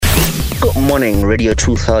Good morning, Radio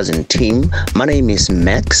 2000 team. My name is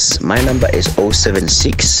Max. My number is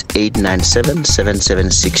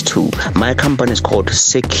 076-897-7762. My company is called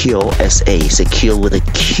SeQureSA, secure with a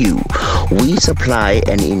Q. We supply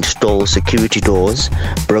and install security doors,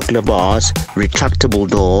 burglar bars, retractable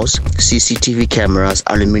doors, CCTV cameras,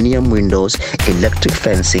 aluminium windows, electric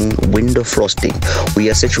fencing, window frosting.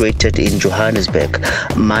 We are situated in Johannesburg.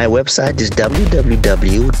 My website is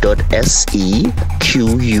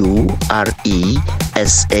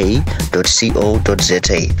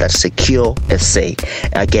www.SeQureSA.co.za. That's SeQureSA.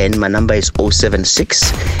 Again, my number is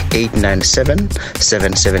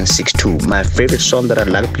 076-897-7762. My favorite song that I'd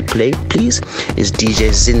like to play, please, is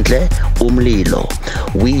DJ Zindle Umlilo.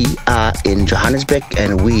 We are in Johannesburg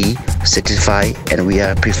and we certify and we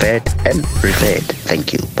are preferred and referred.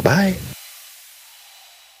 Thank you. Bye-bye.